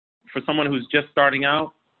for someone who's just starting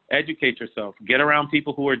out, educate yourself. Get around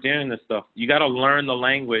people who are doing this stuff. You got to learn the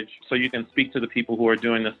language so you can speak to the people who are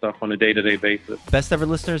doing this stuff on a day-to-day basis. Best ever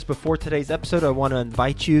listeners, before today's episode, I want to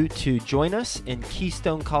invite you to join us in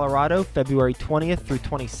Keystone, Colorado, February 20th through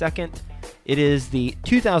 22nd. It is the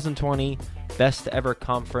 2020 Best Ever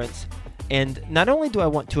Conference. And not only do I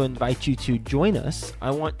want to invite you to join us,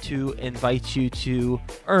 I want to invite you to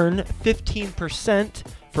earn 15%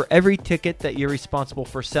 for every ticket that you're responsible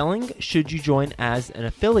for selling should you join as an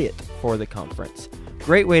affiliate for the conference.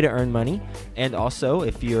 Great way to earn money. And also,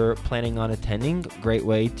 if you're planning on attending, great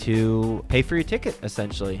way to pay for your ticket,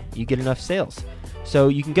 essentially. You get enough sales. So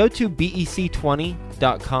you can go to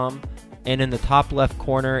bec20.com, and in the top left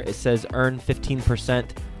corner, it says earn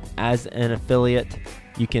 15% as an affiliate.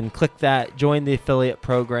 You can click that, join the affiliate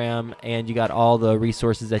program, and you got all the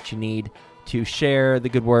resources that you need to share the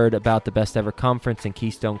good word about the Best Ever Conference in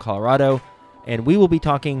Keystone, Colorado. And we will be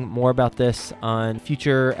talking more about this on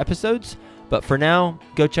future episodes. But for now,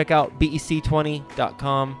 go check out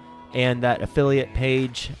bec20.com and that affiliate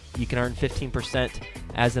page. You can earn 15%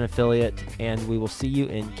 as an affiliate, and we will see you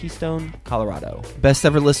in Keystone, Colorado. Best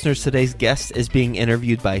Ever listeners, today's guest is being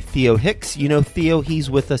interviewed by Theo Hicks. You know Theo, he's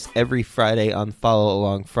with us every Friday on Follow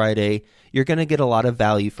Along Friday. You're going to get a lot of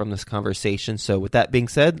value from this conversation. So with that being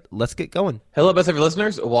said, let's get going. Hello, Best Ever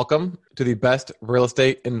listeners. Welcome to the Best Real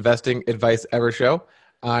Estate Investing Advice Ever show.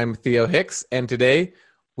 I'm Theo Hicks, and today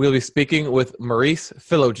we'll be speaking with Maurice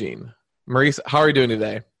Philogene. Maurice, how are you doing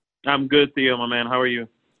today? I'm good, Theo, my man. How are you?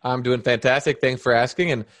 I'm doing fantastic. Thanks for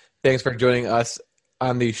asking, and thanks for joining us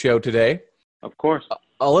on the show today. Of course.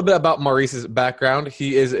 A little bit about Maurice's background.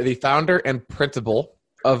 He is the founder and principal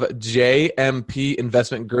of JMP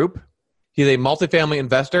Investment Group. He's a multifamily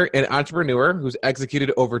investor and entrepreneur who's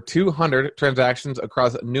executed over 200 transactions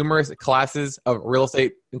across numerous classes of real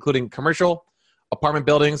estate, including commercial, apartment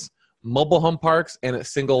buildings, mobile home parks, and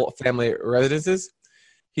single-family residences.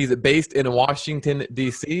 He's based in Washington,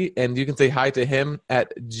 D.C., and you can say hi to him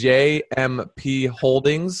at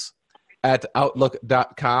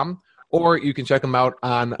jmpholdings@outlook.com, or you can check him out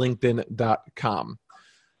on linkedin.com.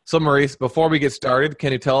 So, Maurice, before we get started,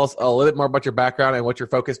 can you tell us a little bit more about your background and what you're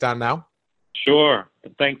focused on now? Sure.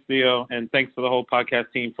 Thanks, Theo, and thanks to the whole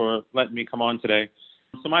podcast team for letting me come on today.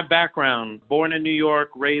 So my background, born in New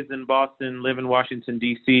York, raised in Boston, live in Washington,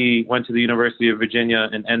 D.C., went to the University of Virginia,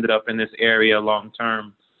 and ended up in this area long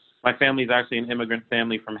term. My family is actually an immigrant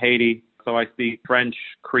family from Haiti, so I speak French,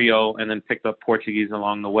 Creole, and then picked up Portuguese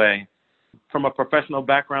along the way. From a professional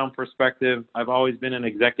background perspective, I've always been an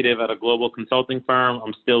executive at a global consulting firm.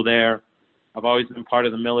 I'm still there. I've always been part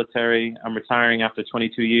of the military. I'm retiring after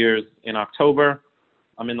 22 years in October.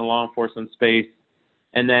 I'm in the law enforcement space.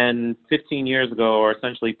 And then 15 years ago, or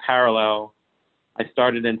essentially parallel, I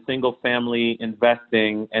started in single-family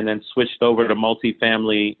investing and then switched over to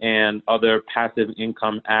multifamily and other passive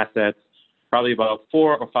income assets probably about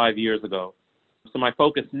 4 or 5 years ago. So my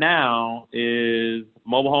focus now is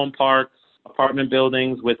mobile home parks, apartment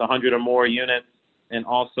buildings with 100 or more units, and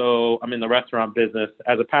also I'm in the restaurant business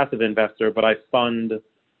as a passive investor, but I fund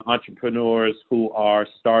entrepreneurs who are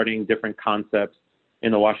starting different concepts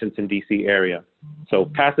in the Washington, D.C. area. So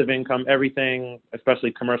passive income, everything,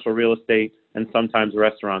 especially commercial real estate, and sometimes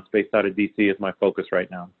restaurants based out of D.C. is my focus right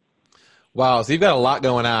now. Wow, so you've got a lot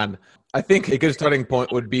going on. I think a good starting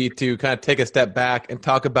point would be to kind of take a step back and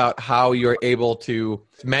talk about how you're able to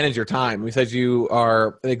manage your time. We said you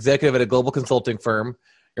are an executive at a global consulting firm.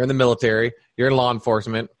 You're in the military. You're in law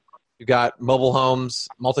enforcement. You've got mobile homes,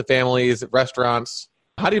 multifamilies, restaurants.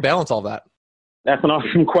 How do you balance all that? That's an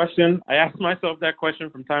awesome question. I ask myself that question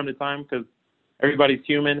from time to time because everybody's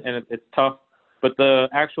human and it's tough. But the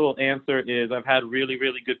actual answer is I've had really,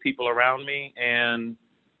 really good people around me, and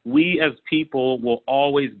we as people will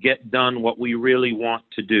always get done what we really want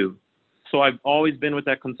to do. So I've always been with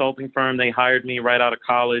that consulting firm. They hired me right out of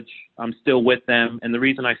college. I'm still with them. And the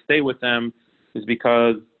reason I stay with them is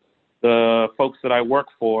because the folks that I work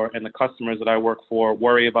for and the customers that I work for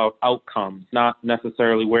worry about outcomes, not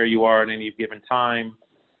necessarily where you are at any given time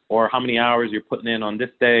or how many hours you're putting in on this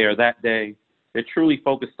day or that day. They're truly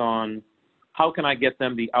focused on how can I get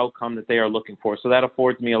them the outcome that they are looking for. So that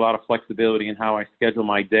affords me a lot of flexibility in how I schedule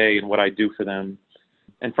my day and what I do for them.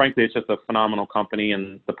 And frankly, it's just a phenomenal company,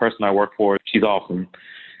 and the person I work for, she's awesome.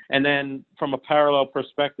 And then from a parallel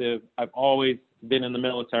perspective, I've always been in the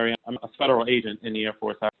military. I'm a federal agent in the Air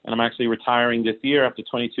Force, and I'm actually retiring this year after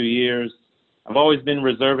 22 years. I've always been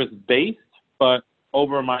reservist-based, but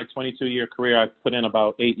over my 22-year career, I've put in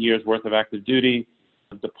about 8 years' worth of active duty,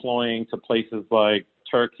 deploying to places like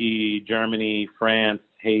Turkey, Germany, France,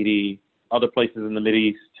 Haiti, other places in the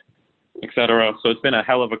Mideast. etc. So it's been a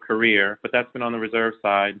hell of a career, but that's been on the reserve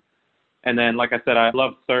side. And then, like I said, I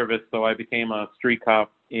love service, so I became a street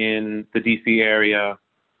cop in the D.C. area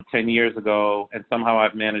 10 years ago, and somehow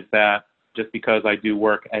I've managed that just because I do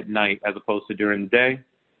work at night as opposed to during the day.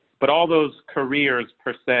 But all those careers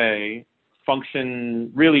per se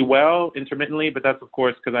function really well intermittently, but that's, of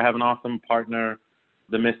course, because I have an awesome partner,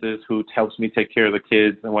 the missus, who helps me take care of the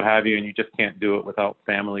kids and what have you, and you just can't do it without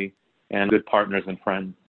family and good partners and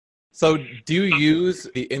friends. So do you use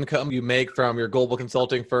the income you make from your global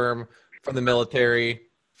consulting firm, from the military,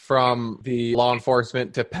 from the law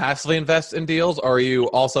enforcement to passively invest in deals, or are you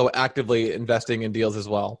also actively investing in deals as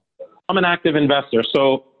well? I'm an active investor,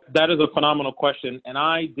 so that is a phenomenal question. And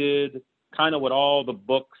I did kind of what all the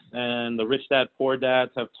books and the Rich Dad, Poor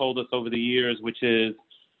Dads have told us over the years, which is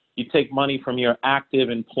you take money from your active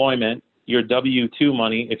employment, your W-2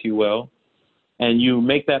 money, if you will, and you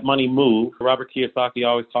make that money move. Robert Kiyosaki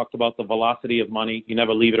always talked about the velocity of money. You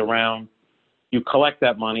never leave it around. You collect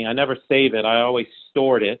that money. I never save it. I always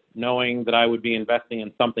stored it, knowing that I would be investing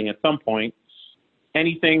in something at some point.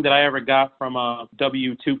 Anything that I ever got from a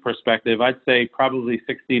W-2 perspective, I'd say probably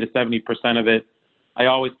 60 to 70% of it, I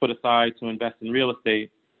always put aside to invest in real estate.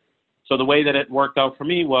 So the way that it worked out for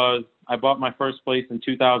me was I bought my first place in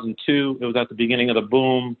 2002. It was at the beginning of the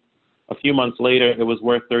boom. A few months later, it was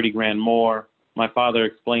worth 30 grand more. My father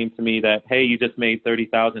explained to me that, hey, you just made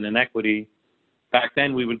 30,000 in equity. Back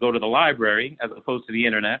then, we would go to the library as opposed to the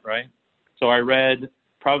internet, right? So I read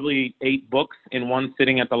probably 8 books in one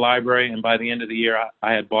sitting at the library, and by the end of the year,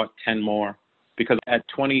 I had bought 10 more. Because at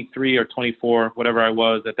 23 or 24, whatever I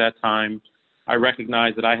was at that time, I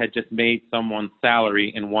recognized that I had just made someone's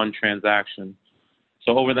salary in one transaction.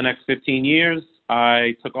 So over the next 15 years,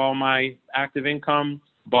 I took all my active income,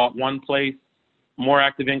 bought one place, more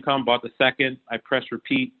active income, bought the second, I pressed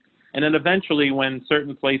repeat. And then eventually, when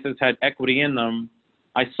certain places had equity in them,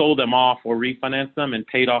 I sold them off or refinanced them and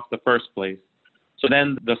paid off the first place. So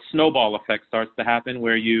then the snowball effect starts to happen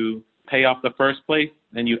where you pay off the first place,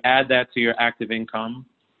 then you add that to your active income.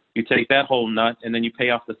 You take that whole nut, and then you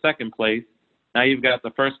pay off the second place. Now you've got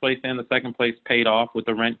the first place and the second place paid off with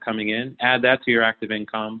the rent coming in. Add that to your active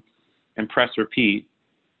income and press repeat.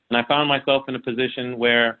 And I found myself in a position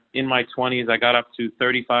where in my 20s, I got up to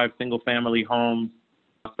 35 single-family homes,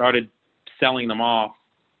 started selling them off,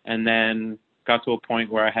 and then got to a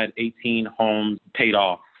point where I had 18 homes paid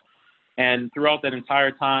off. And throughout that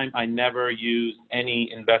entire time, I never used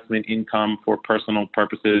any investment income for personal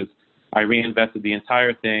purposes. I reinvested the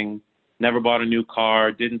entire thing, never bought a new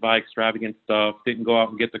car, didn't buy extravagant stuff, didn't go out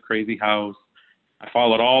and get the crazy house. I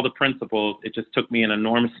followed all the principles. It just took me an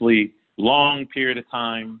enormously long period of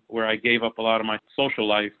time where I gave up a lot of my social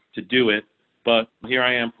life to do it. But here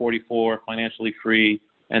I am, 44, financially free,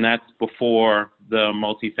 and that's before the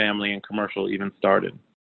multifamily and commercial even started.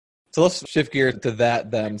 So let's shift gears to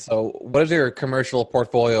that then. So what does your commercial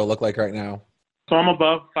portfolio look like right now? So I'm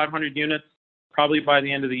above 500 units. Probably by the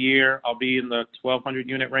end of the year, I'll be in the 1,200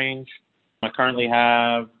 unit range. I currently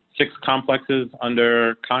have 6 complexes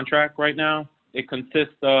under contract right now. It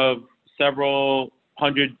consists of several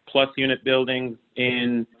 100-plus unit buildings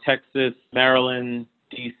in Texas, Maryland,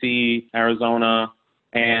 D.C., Arizona,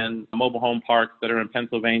 and mobile home parks that are in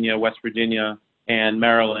Pennsylvania, West Virginia, and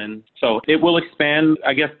Maryland. So it will expand.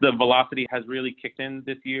 I guess the velocity has really kicked in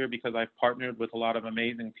this year because I've partnered with a lot of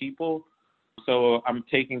amazing people. So I'm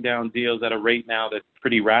taking down deals at a rate now that's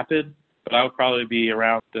pretty rapid, but I would probably be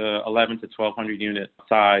around the 11 to 1,200 unit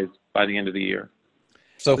size by the end of the year.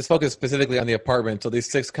 So let's focus specifically on the apartment. So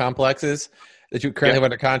these 6 complexes that you currently have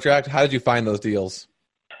under contract, how did you find those deals?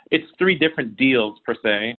 It's 3 different deals per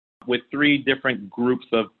se, with 3 different groups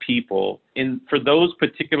of people. For those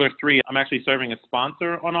particular 3, I'm actually serving as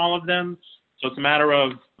sponsor on all of them. So it's a matter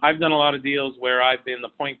of, I've done a lot of deals where I've been the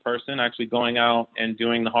point person, actually going out and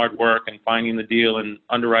doing the hard work and finding the deal and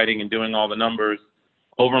underwriting and doing all the numbers.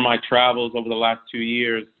 Over my travels over the last 2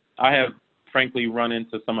 years, I have frankly run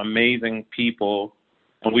into some amazing people,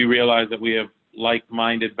 and we realize that we have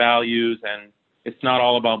like-minded values, and it's not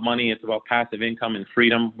all about money. It's about passive income and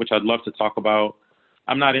freedom, which I'd love to talk about.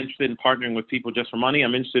 I'm not interested in partnering with people just for money.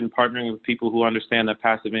 I'm interested in partnering with people who understand that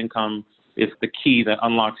passive income is the key that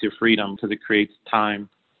unlocks your freedom because it creates time.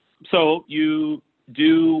 So you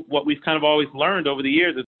do what we've kind of always learned over the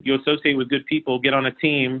years is you associate with good people, get on a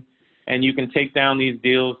team, and you can take down these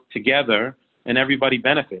deals together and everybody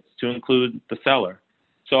benefits, to include the seller.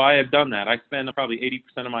 So I have done that. I spend probably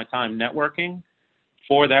 80% of my time networking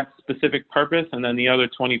for that specific purpose, and then the other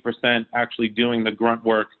 20% actually doing the grunt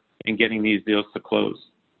work and getting these deals to close.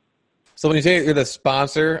 So when you say you're the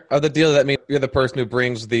sponsor of the deal, does that mean you're the person who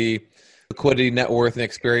brings the liquidity, net worth, and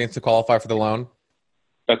experience to qualify for the loan?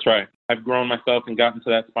 That's right. I've grown myself and gotten to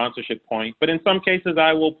that sponsorship point. But in some cases,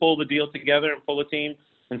 I will pull the deal together and pull a team.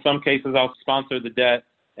 In some cases, I'll sponsor the debt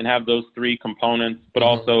and have those three components, but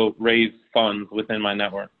also raise funds within my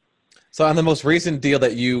network. So on the most recent deal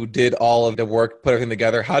that you did all of the work, put everything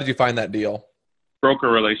together, how did you find that deal? Broker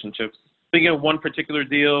relationships. Thinking of one particular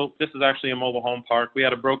deal, this is actually a mobile home park. We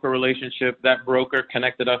had a broker relationship. That broker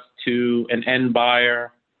connected us to an end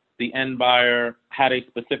buyer. The end buyer had a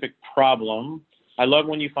specific problem. I love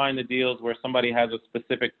when you find the deals where somebody has a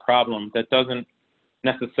specific problem that doesn't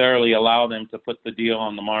necessarily allow them to put the deal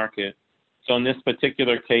on the market. So in this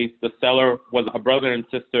particular case, the seller was a brother and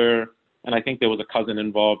sister, and I think there was a cousin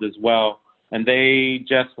involved as well. And they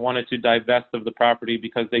just wanted to divest of the property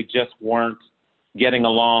because they just weren't getting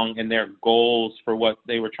along, and their goals for what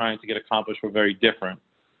they were trying to get accomplished were very different.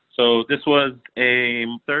 So this was a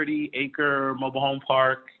 30-acre mobile home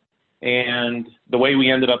park, and the way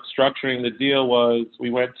we ended up structuring the deal was we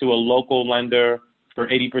went to a local lender for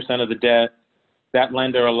 80% of the debt. That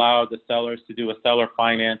lender allowed the sellers to do a seller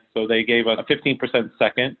finance, so they gave us a 15%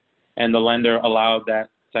 second, and the lender allowed that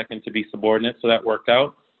second to be subordinate, so that worked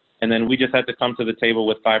out. And then we just had to come to the table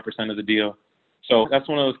with 5% of the deal. So that's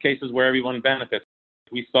one of those cases where everyone benefits.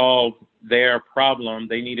 We solved their problem.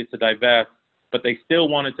 They needed to divest, but they still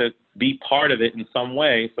wanted to be part of it in some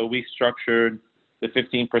way, so we structured the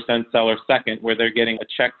 15% seller second, where they're getting a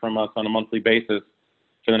check from us on a monthly basis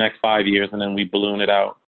for the next 5 years, and then we balloon it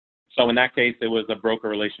out. So in that case, it was a broker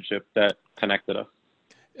relationship that connected us.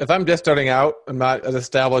 If I'm just starting out, I'm not as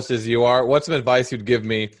established as you are, what's some advice you'd give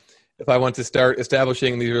me if I want to start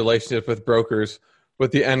establishing these relationships with brokers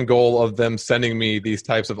with the end goal of them sending me these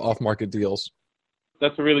types of off-market deals?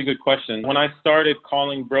 That's a really good question. When I started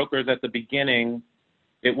calling brokers at the beginning,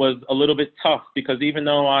 it was a little bit tough because even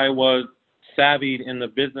though I was savvied in the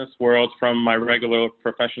business world from my regular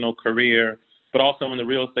professional career, but also in the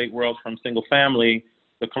real estate world from single family,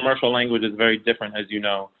 the commercial language is very different, as you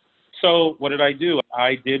know. So what did I do?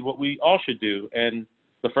 I did what we all should do. And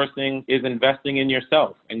the first thing is investing in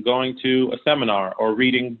yourself and going to a seminar or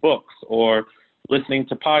reading books or listening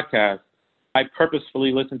to podcasts. I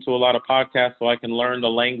purposefully listen to a lot of podcasts so I can learn the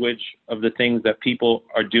language of the things that people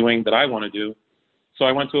are doing that I want to do. So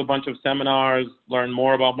I went to a bunch of seminars, learned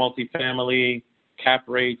more about multifamily, cap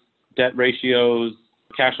rates, debt ratios,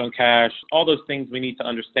 cash on cash, all those things we need to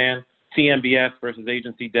understand, CMBS versus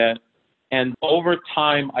agency debt. And over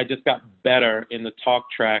time, I just got better in the talk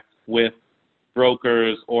track with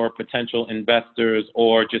brokers or potential investors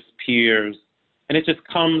or just peers. And it just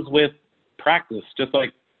comes with practice, just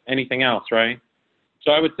like anything else, right?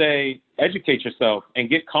 So I would say educate yourself and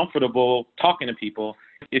get comfortable talking to people.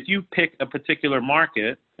 If you pick a particular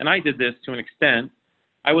market, and I did this to an extent,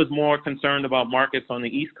 I was more concerned about markets on the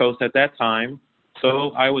East Coast at that time.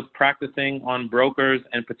 So I was practicing on brokers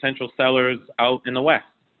and potential sellers out in the West.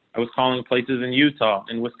 I was calling places in Utah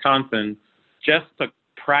and Wisconsin just to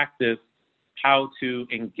practice how to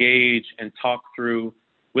engage and talk through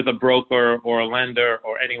with a broker or a lender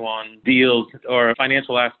or anyone deals or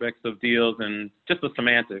financial aspects of deals and just the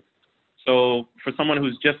semantics. So for someone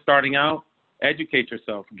who's just starting out, educate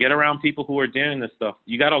yourself. Get around people who are doing this stuff.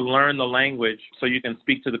 You got to learn the language so you can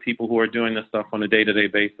speak to the people who are doing this stuff on a day-to-day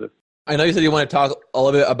basis. I know you said you want to talk a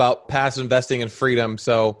little bit about passive investing and freedom.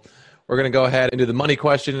 So we're going to go ahead and do the money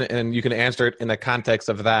question, and you can answer it in the context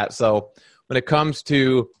of that. So when it comes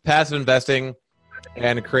to passive investing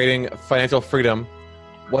and creating financial freedom,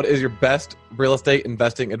 what is your best real estate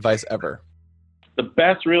investing advice ever? The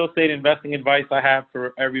best real estate investing advice I have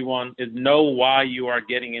for everyone is know why you are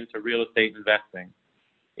getting into real estate investing.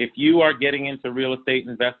 If you are getting into real estate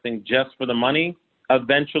investing just for the money,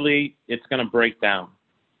 eventually it's going to break down.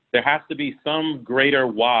 There has to be some greater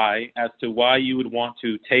why as to why you would want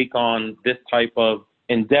to take on this type of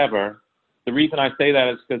endeavor. The reason I say that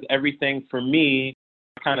is because everything for me,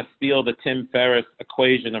 I kind of steal the Tim Ferriss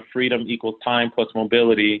equation of freedom equals time plus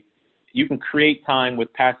mobility. You can create time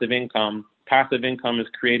with passive income. Passive income is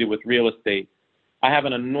created with real estate. I have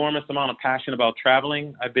an enormous amount of passion about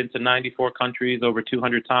traveling. I've been to 94 countries over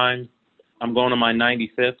 200 times. I'm going to my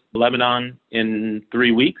 95th, Lebanon, in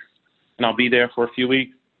 3 weeks, and I'll be there for a few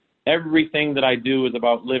weeks. Everything that I do is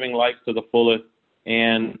about living life to the fullest,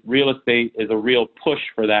 and real estate is a real push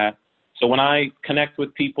for that. So when I connect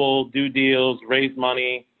with people, do deals, raise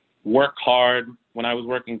money, work hard, when I was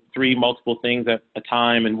working 3 multiple things at a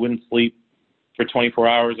time and wouldn't sleep for 24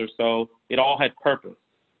 hours or so, it all had purpose.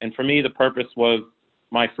 And for me, the purpose was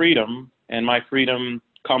my freedom, and my freedom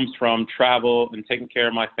comes from travel and taking care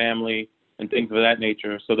of my family and things of that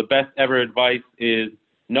nature. So the best ever advice is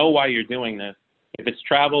know why you're doing this. If it's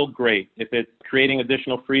travel, great. If it's creating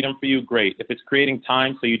additional freedom for you, great. If it's creating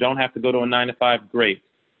time so you don't have to go to a 9-to-5, great.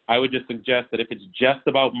 I would just suggest that if it's just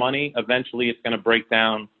about money, eventually it's going to break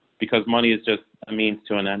down because money is just a means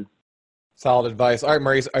to an end. Solid advice. All right,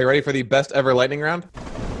 Maurice, are you ready for the best ever lightning round?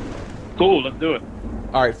 Cool, let's do it.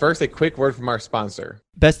 All right, first, a quick word from our sponsor.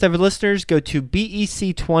 Best ever listeners, go to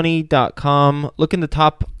bec20.com. Look in the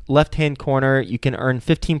top left-hand corner. You can earn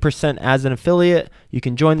 15% as an affiliate. You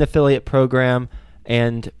can join the affiliate program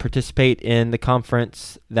and participate in the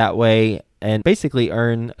conference that way and basically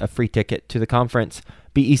earn a free ticket to the conference.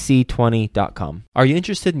 bec20.com. Are you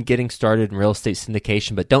interested in getting started in real estate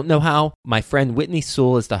syndication but don't know how? My friend Whitney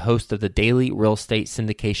Sewell is the host of the Daily Real Estate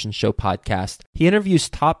Syndication Show podcast. He interviews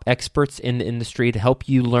top experts in the industry to help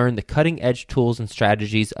you learn the cutting-edge tools and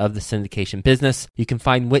strategies of the syndication business. You can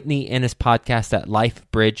find Whitney and his podcast at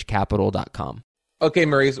lifebridgecapital.com. Okay,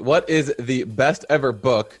 Maurice, what is the best ever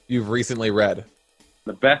book you've recently read?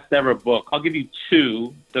 The best ever book. I'll give you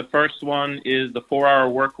two. The first one is The 4-Hour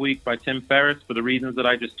Workweek by Tim Ferriss for the reasons that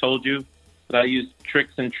I just told you. That I use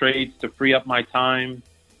tricks and trades to free up my time,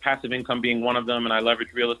 passive income being one of them, and I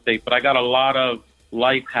leverage real estate. But I got a lot of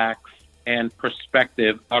life hacks and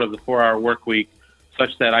perspective out of The 4-Hour Workweek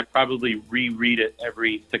such that I probably reread it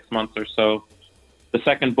every 6 months or so. The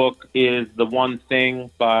second book is The One Thing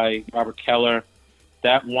by Robert Keller.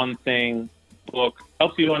 That One Thing book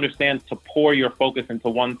helps you understand to pour your focus into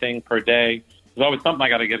one thing per day. There's always something I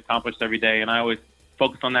got to get accomplished every day, and I always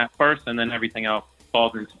focus on that first, and then everything else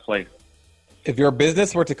falls into place. If your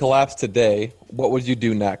business were to collapse today, what would you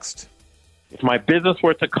do next? If my business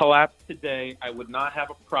were to collapse today, I would not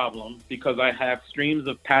have a problem because I have streams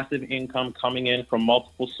of passive income coming in from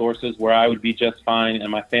multiple sources where I would be just fine and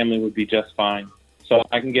my family would be just fine. So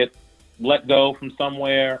I can get let go from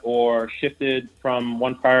somewhere or shifted from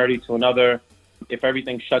one priority to another. If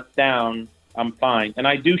everything shuts down, I'm fine. And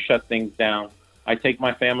I do shut things down. I take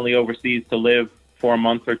my family overseas to live for a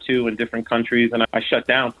month or two in different countries, and I shut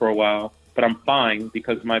down for a while. But I'm fine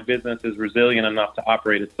because my business is resilient enough to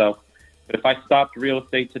operate itself. But if I stopped real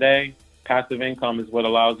estate today, passive income is what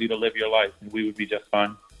allows you to live your life, and we would be just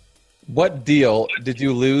fine. What deal did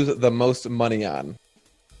you lose the most money on?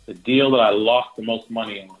 The deal that I lost the most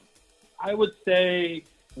money on. I would say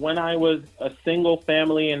when I was a single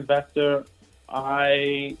family investor,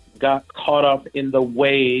 I got caught up in the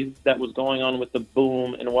wave that was going on with the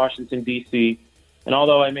boom in Washington, D.C. And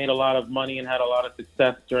although I made a lot of money and had a lot of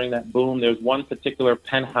success during that boom, there's one particular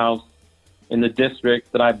penthouse in the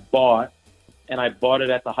district that I bought, and I bought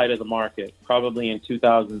it at the height of the market, probably in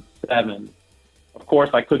 2007. Of course,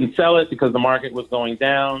 I couldn't sell it because the market was going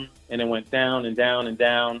down, and it went down and down and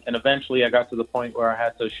down. And eventually I got to the point where I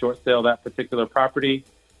had to short sale that particular property.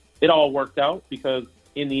 It all worked out because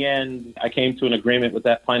in the end, I came to an agreement with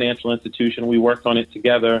that financial institution. We worked on it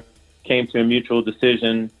together, came to a mutual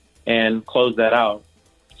decision, and closed that out.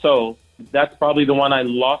 So that's probably the one I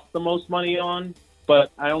lost the most money on,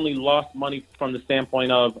 but I only lost money from the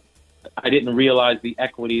standpoint of I didn't realize the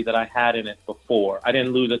equity that I had in it before. I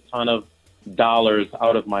didn't lose a ton of dollars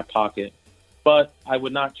out of my pocket. But I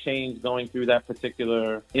would not change going through that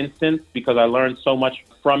particular instance because I learned so much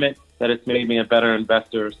from it that it's made me a better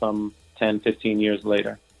investor some 10, 15 years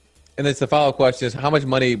later. And then the follow-up question is, how much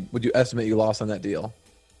money would you estimate you lost on that deal?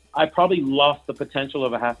 I probably lost the potential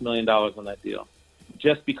of $500,000 on that deal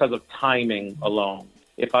just because of timing alone.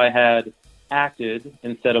 If I had acted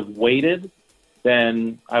instead of waited,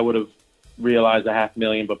 then I would have realized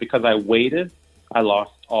 $500,000. But because I waited, I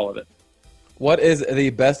lost all of it. What is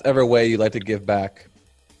the best ever way you'd like to give back?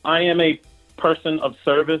 I am a person of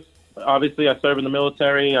service. Obviously, I serve in the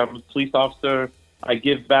military. I'm a police officer. I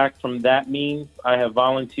give back from that means. I have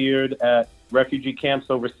volunteered at refugee camps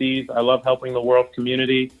overseas. I love helping the world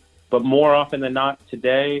community. But more often than not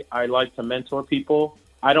today, I like to mentor people.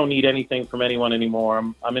 I don't need anything from anyone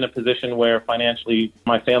anymore. I'm in a position where financially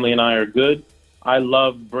my family and I are good. I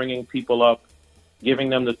love bringing people up, giving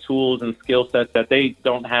them the tools and skill sets that they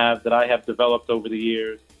don't have, that I have developed over the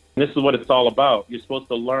years. And this is what it's all about. You're supposed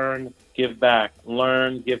to learn, give back,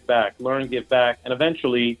 learn, give back, learn, give back. And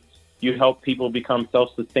eventually you help people become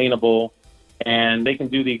self-sustainable, and they can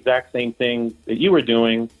do the exact same thing that you were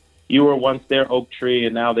doing. You were once their oak tree,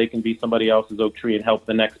 and now they can be somebody else's oak tree and help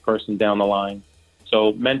the next person down the line.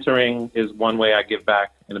 So mentoring is one way I give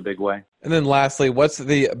back in a big way. And then lastly, what's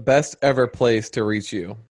the best ever place to reach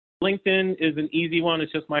you? LinkedIn is an easy one.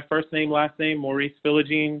 It's just my first name, last name, Maurice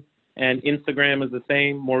Philogene. And Instagram is the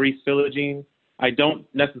same, Maurice Philogene. I don't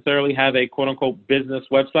necessarily have a quote-unquote business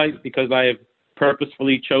website because I have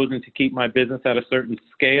purposefully chosen to keep my business at a certain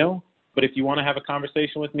scale. But if you want to have a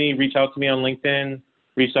conversation with me, reach out to me on LinkedIn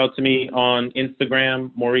reach out to me on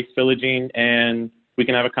Instagram, Maurice Philogene, and we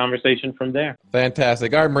can have a conversation from there.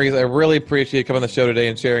 Fantastic. All right, Maurice, I really appreciate you coming on the show today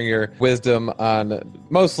and sharing your wisdom on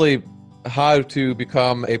mostly how to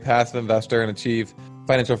become a passive investor and achieve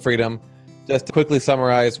financial freedom. Just to quickly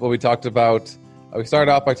summarize what we talked about, we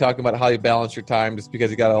started off by talking about how you balance your time just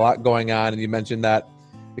because you got a lot going on, and you mentioned that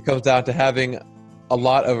it comes down to having a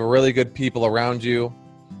lot of really good people around you,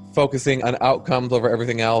 focusing on outcomes over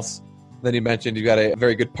everything else. Then you mentioned you got a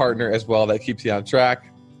very good partner as well that keeps you on track.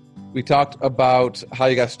 We talked about how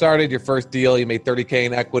you got started, your first deal, you made $30K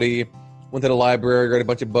in equity, went to the library, read a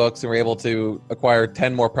bunch of books, and were able to acquire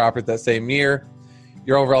 10 more properties that same year.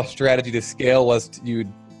 Your overall strategy to scale was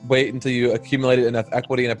you'd wait until you accumulated enough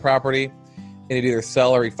equity in a property, and you'd either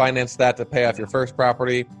sell or refinance that to pay off your first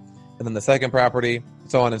property, and then the second property,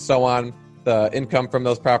 so on and so on. The income from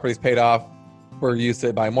those properties paid off were used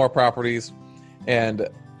to buy more properties, and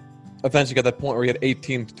eventually got to the point where you had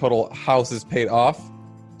 18 total houses paid off.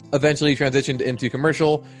 Eventually, you transitioned into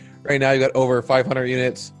commercial. Right now, you got over 500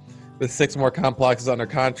 units with 6 more complexes under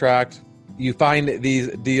contract. You find these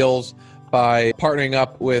deals by partnering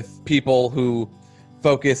up with people who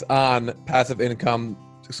focus on passive income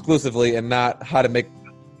exclusively and not how to make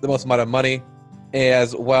the most amount of money,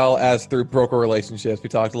 as well as through broker relationships. We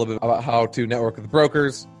talked a little bit about how to network with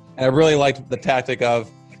brokers. And I really liked the tactic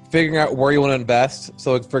of figuring out where you want to invest.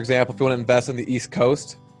 So, for example, if you want to invest in the East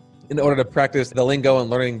Coast, in order to practice the lingo and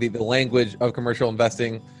learning the language of commercial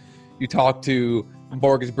investing, you talk to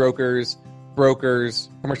mortgage brokers,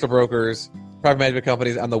 commercial brokers, private management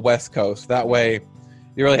companies on the West Coast. That way,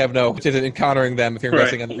 you really have no chance of encountering them if you're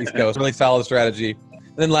investing on the East Coast. Really solid strategy.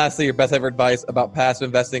 And then lastly, your best ever advice about passive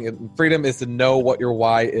investing and freedom is to know what your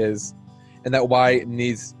why is. And that why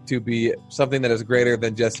needs to be something that is greater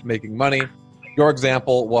than just making money. Your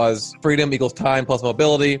example was freedom equals time plus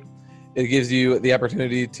mobility. It gives you the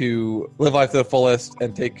opportunity to live life to the fullest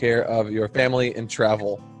and take care of your family and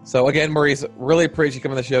travel. So again, Maurice, really appreciate you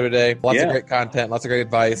coming on the show today. Lots of great content, lots of great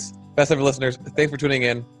advice. Best ever listeners, thanks for tuning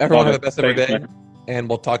in. Everyone have the best ever day, and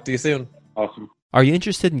we'll talk to you soon. Awesome. Are you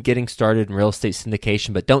interested in getting started in real estate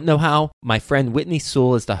syndication but don't know how? My friend Whitney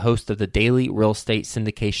Sewell is the host of the Daily Real Estate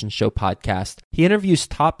Syndication Show podcast. He interviews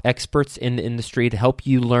top experts in the industry to help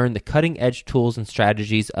you learn the cutting-edge tools and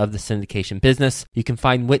strategies of the syndication business. You can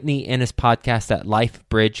find Whitney and his podcast at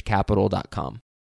lifebridgecapital.com.